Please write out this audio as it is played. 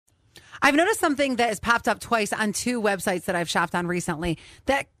I've noticed something that has popped up twice on two websites that I've shopped on recently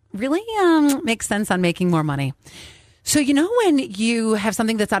that really makes sense on making more money. So, when you have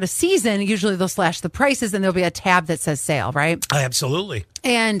something that's out of season, usually they'll slash the prices and there'll be a tab that says sale, right? Absolutely.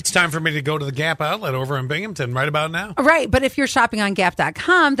 And it's time for me to go to the Gap outlet over in Binghamton right about now. Right. But if you're shopping on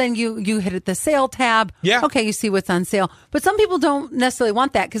Gap.com, then you hit the sale tab. Yeah. Okay, you see what's on sale. But some people don't necessarily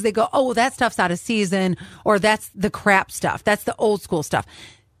want that because they go, oh, that stuff's out of season, or that's the crap stuff. That's the old school stuff.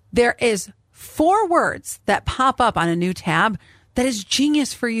 There is 4 words that pop up on a new tab that is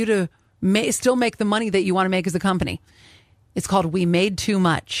genius for you to still make the money that you want to make as a company. It's called We Made Too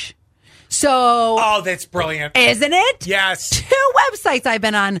Much. So, oh, that's brilliant. Isn't it? Yes. 2 websites I've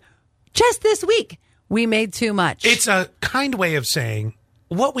been on just this week. We made too much. It's a kind way of saying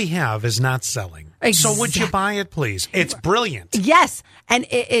what we have is not selling. Exactly. So would you buy it, please? It's brilliant. Yes. And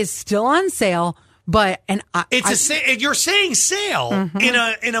it is still on sale. But you're saying sale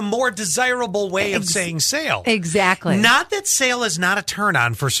in a more desirable way of saying sale. Exactly. Not that sale is not a turn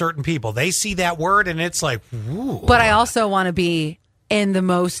on for certain people. They see that word and it's like, ooh. But I also want to be in the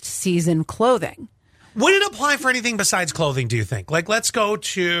most seasoned clothing. Would it apply for anything besides clothing, do you think? Like, let's go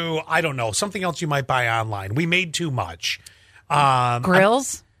to, I don't know, something else you might buy online. We made too much.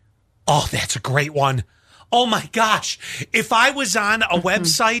 Grills? Oh, that's a great one. Oh my gosh. If I was on a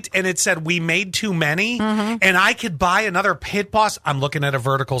website and it said we made too many and I could buy another Pit Boss, I'm looking at a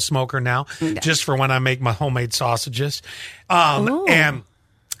vertical smoker now just for when I make my homemade sausages. And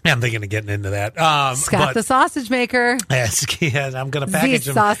I'm thinking of getting into that. Scott the sausage maker. Yes, I'm going to package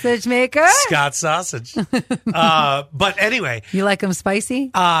them. Sausage maker. Scott sausage. But anyway. You like them spicy?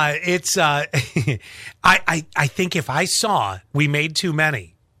 It's, I think if I saw we made too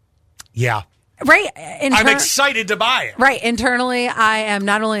many, yeah. Right. I'm excited to buy it. Right. Internally, I am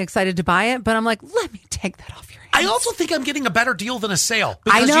not only excited to buy it, but I'm like, let me take that off your hands. I also think I'm getting a better deal than a sale.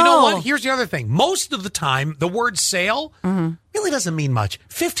 Because you know what? Here's the other thing. Most of the time, the word sale really doesn't mean much.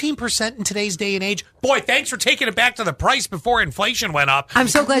 15% in today's day and age. Boy, thanks for taking it back to the price before inflation went up. I'm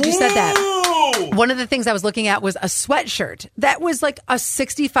so glad you said that. One of the things I was looking at was a sweatshirt. That was like a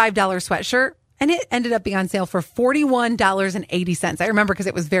 $65 sweatshirt, and it ended up being on sale for $41.80. I remember because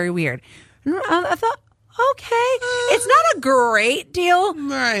it was very weird. I thought, okay, it's not a great deal,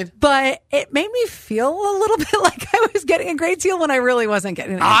 right? But it made me feel a little bit like I was getting a great deal when I really wasn't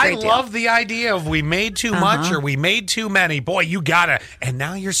getting a great deal. I love the idea of we made too much or we made too many. Boy, you gotta. And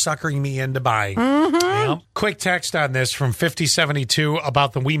now you're suckering me into buying. Yep. Quick text on this from 5072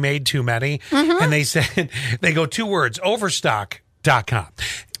 about the we made too many. And they said, they go 2 words, overstock.com.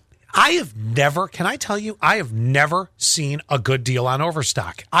 I have never seen a good deal on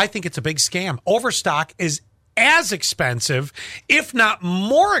Overstock. I think it's a big scam. Overstock is as expensive, if not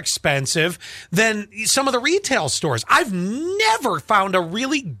more expensive, than some of the retail stores. I've never found a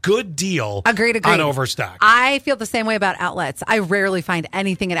really good deal Agreed. on Overstock. I feel the same way about outlets. I rarely find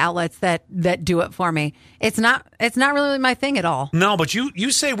anything at outlets that do it for me. It's not really my thing at all. No, but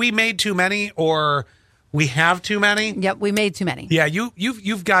you say we made too many or we have too many? Yep, we made too many. Yeah,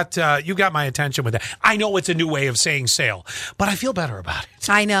 you've got my attention with that. I know it's a new way of saying sale, but I feel better about it.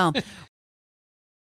 I know.